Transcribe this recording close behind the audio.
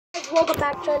welcome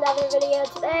back to another video.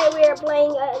 Today we are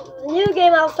playing a new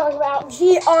game I was talking about,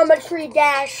 Geometry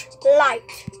Dash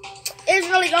Lite. It's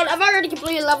really good. I've already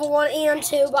completed level 1 and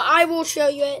 2, but I will show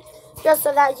you it just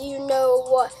so that you know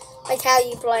what, like how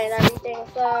you play and everything.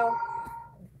 So,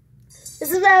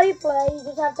 this is how you play. You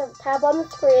just have to tap on the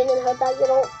screen and hope that you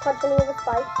don't touch any of the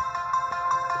spikes.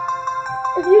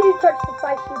 If you do touch the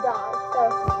spikes, you die. So,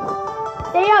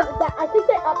 I think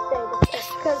they updated this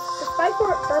because the spikes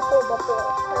weren't purple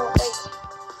before, I don't think.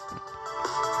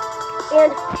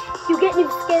 And you get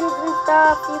new skins and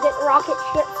stuff, you get rocket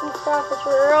ships and stuff. It's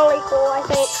really cool, I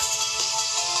think.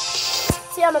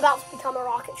 See, I'm about to become a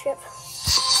rocket ship.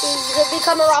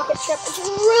 Become a rocket ship. It's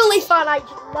really fun. I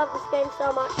just love this game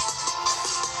so much.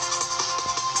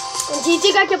 And do you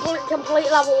think I can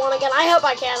complete level 1 again? I hope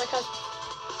I can, because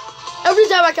every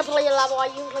time I complete a level, I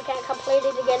usually can't complete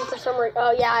it again for some reason.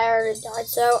 Oh yeah, I already died,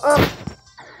 so, I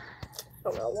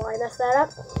don't know why I messed that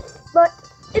up. But,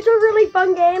 it's a really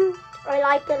fun game. I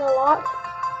like it a lot.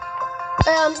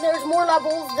 There's more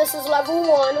levels. This is level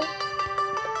 1.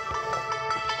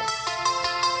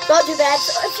 Not too bad.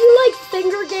 So if you like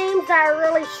finger games that are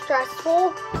really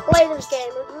stressful, play this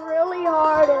game. It's really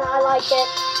hard, and I like it.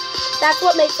 That's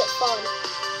what makes it fun.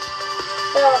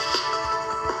 So,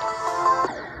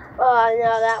 oh,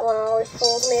 no, that one always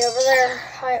fools me over there.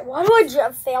 Why do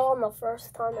I fail on the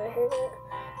first time I hit it?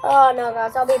 Oh, no,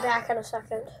 guys. I'll be back in a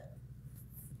second.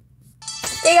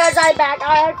 Hey, guys, I'm back.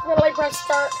 I accidentally pressed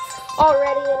start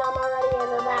already, and I'm already in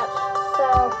the match.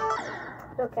 So,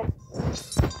 okay.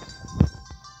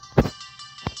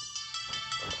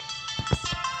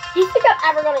 Do you think I'm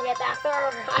ever going to get back there?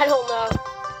 I don't know.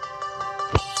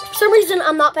 For some reason,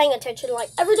 I'm not paying attention. Like,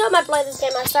 every time I play this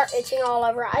game, I start itching all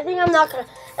over. I think I'm going to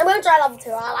try level 2.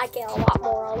 I like it a lot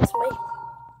more, honestly.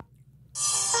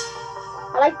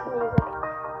 I like the music.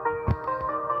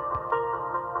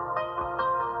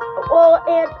 Well,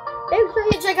 and make sure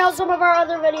you check out some of our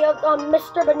other videos on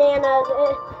Mr. Bananas.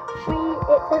 It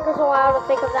took us a while to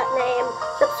think of that name.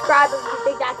 Subscribe if you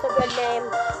think that's a good name.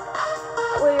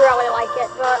 We really like it,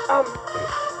 but,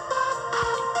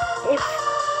 if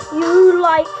you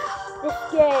like this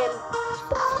game,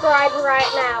 subscribe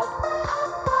right now.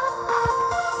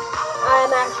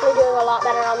 I'm actually doing a lot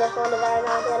better on this one than I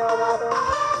did on the other one.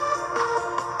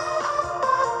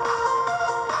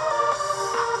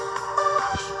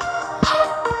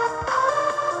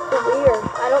 It's weird.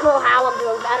 I don't know how I'm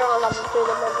doing better on level 2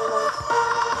 than level 1.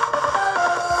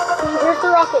 Here's the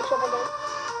rocket ship again.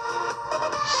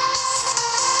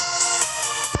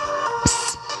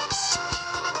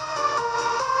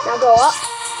 Now go up.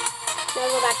 Now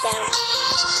go back down.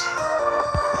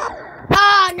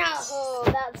 Ah, no! Oh,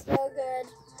 that's so good.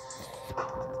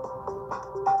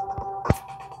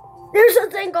 There's a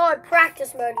thing called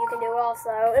practice mode you can do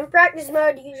also. In practice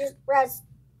mode, you just press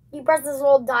this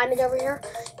little diamond over here.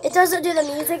 It doesn't do the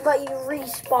music, but you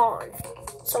respawn.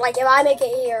 So, like, if I make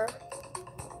it here,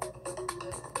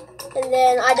 and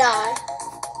then I die,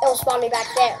 it'll spawn me back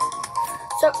there.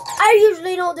 So, I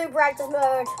usually don't do practice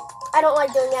mode. I don't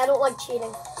like doing it. I don't like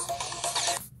cheating.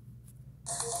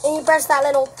 And you press that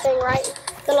little thing, right?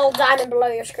 The little diamond below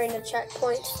your screen to check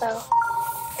points. So,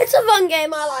 it's a fun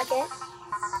game. I like it.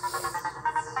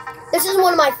 This is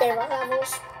one of my favorite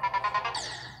levels.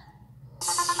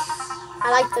 I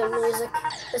like the music.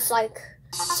 It's like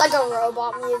a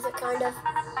robot music, kind of.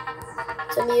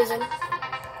 It's amusing.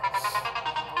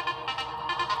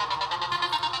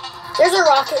 There's a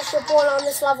rocket ship one on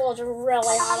this level. It's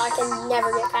really hard. I can never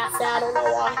get past that. I don't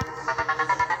know why.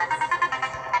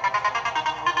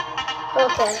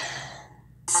 Okay.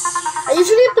 I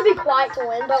usually have to be quiet to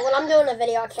win, but when I'm doing a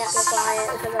video, I can't be quiet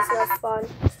because that's no fun.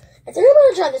 I think I'm going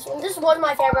to try this one. This was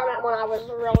my favorite when I was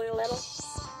really little.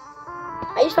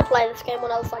 I used to play this game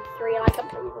when I was like 3, and I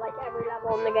completed like every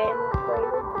level in the game. It was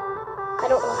crazy. I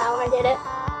don't know how I did it.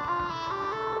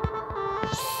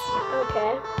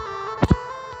 Okay.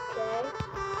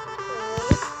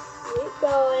 Keep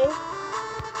going.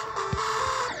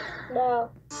 No.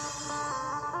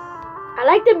 I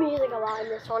like the music a lot in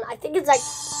this one. I think it's a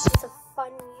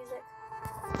fun music.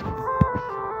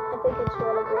 I think it's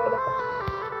really great.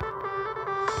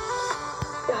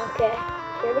 Okay,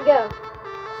 here we go.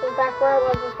 This is back where I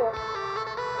was before. I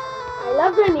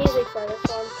love the music for this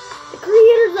one. The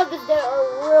creators of this did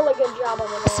a really good job of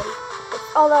it,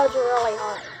 although it's really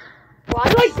hard. Why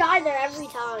do I die there every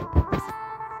time?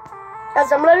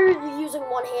 Because I'm literally using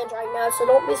one hand right now, so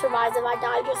don't be surprised if I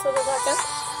die just in a second.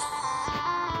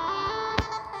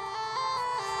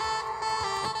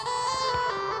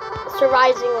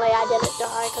 Surprisingly, I didn't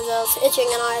die because I was itching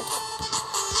and I had to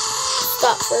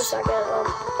stop for a second.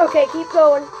 Okay, keep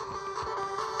going.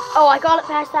 Oh, I got it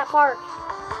past that part.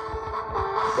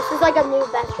 This is like a new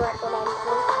best record,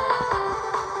 honestly.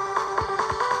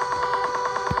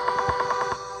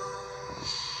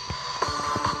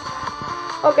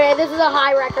 Okay, this is a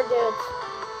high record, dudes.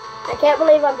 I can't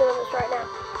believe I'm doing this right now.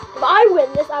 If I win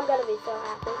this, I'm gonna be so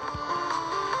happy.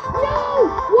 No!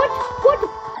 What?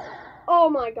 Oh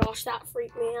my gosh, that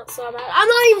freaked me out so bad. I'm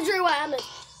not even sure what happened.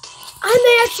 I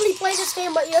may actually play this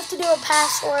game, but you have to do a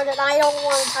password, and I don't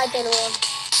want to type in one.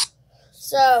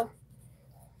 So,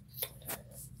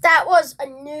 that was a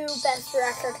new best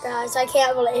record, guys. I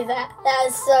can't believe that. That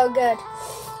is so good.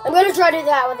 I'm going to try to do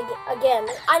that with again.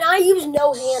 And I use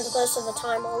no hands most of the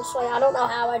time, honestly. I don't know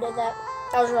how I did that.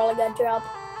 That was a really good job.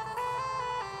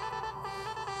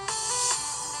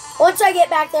 Once I get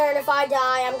back there, and if I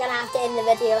die, I'm going to have to end the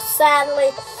video.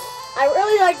 Sadly, I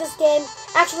really like this game.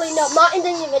 Actually, no, not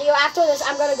ending the video. After this,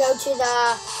 I'm going to go to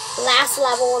the last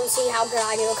level and see how good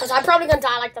I do. Because I'm probably going to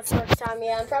die like the first time.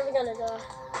 Yeah, I'm probably going to die.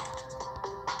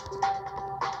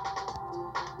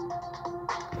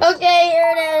 Okay,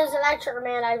 here it is. Electric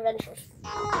Man Adventures.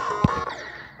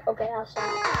 Okay, I'll stop.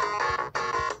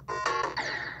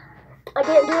 I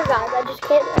can't do it, guys. I just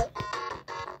can't do it.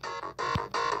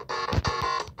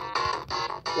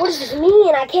 What does this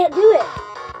mean? I can't do it.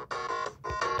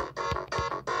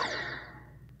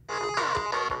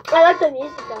 I like the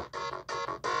music though.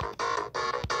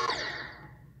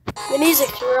 The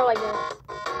music's really good.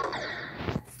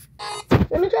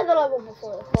 Let me try the level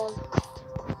before this one.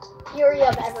 Fury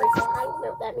of everything. I don't know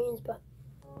what that means, but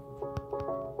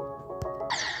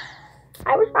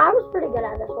I was pretty good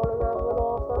at this one when I was little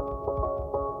also.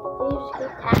 So you just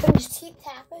keep tapping, just keep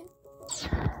tapping.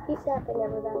 Keep tapping,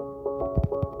 everybody.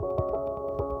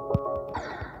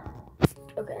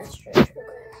 Okay, that's strange.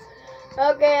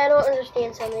 Okay, I don't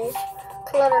understand some of these.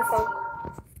 Clutter funk.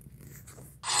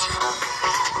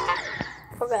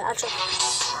 Okay, that's it.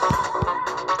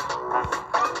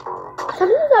 Some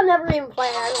of these I've never even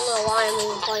played. I don't know why I'm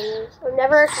even playing these. I've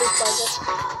never actually played this.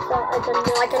 So it's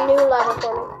like a new level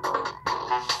for me.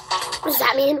 What does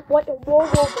that mean? What? Whoa.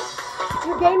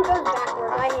 Your game goes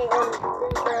backwards. I hate when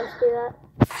these rounds do that.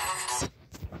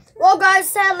 Well, guys,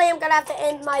 sadly, I'm going to have to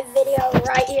end my video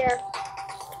right here.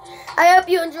 I hope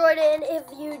you enjoyed it, and if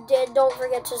you did, don't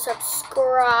forget to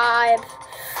subscribe.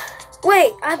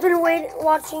 Wait, I've been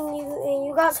watching you, and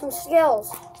you got some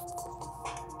skills.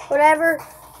 Whatever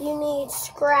you need,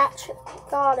 scratch.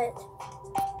 Got it.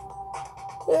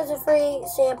 Here's a free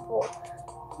sample.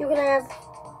 You can have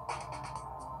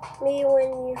me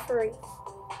when you're free.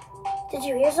 Did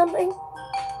you hear something?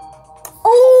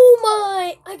 Oh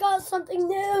my! I got something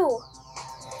new.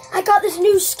 I got this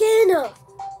new skin.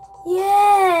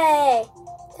 Yay!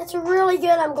 That's really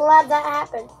good. I'm glad that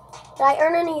happened. Did I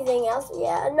earn anything else?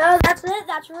 Yeah. No, that's it.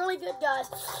 That's really good, guys.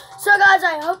 So, guys,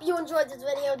 I hope you enjoyed this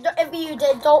video. If you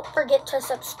did, don't forget to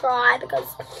subscribe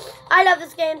because I love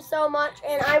this game so much.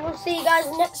 And I will see you guys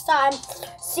next time.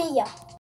 See ya.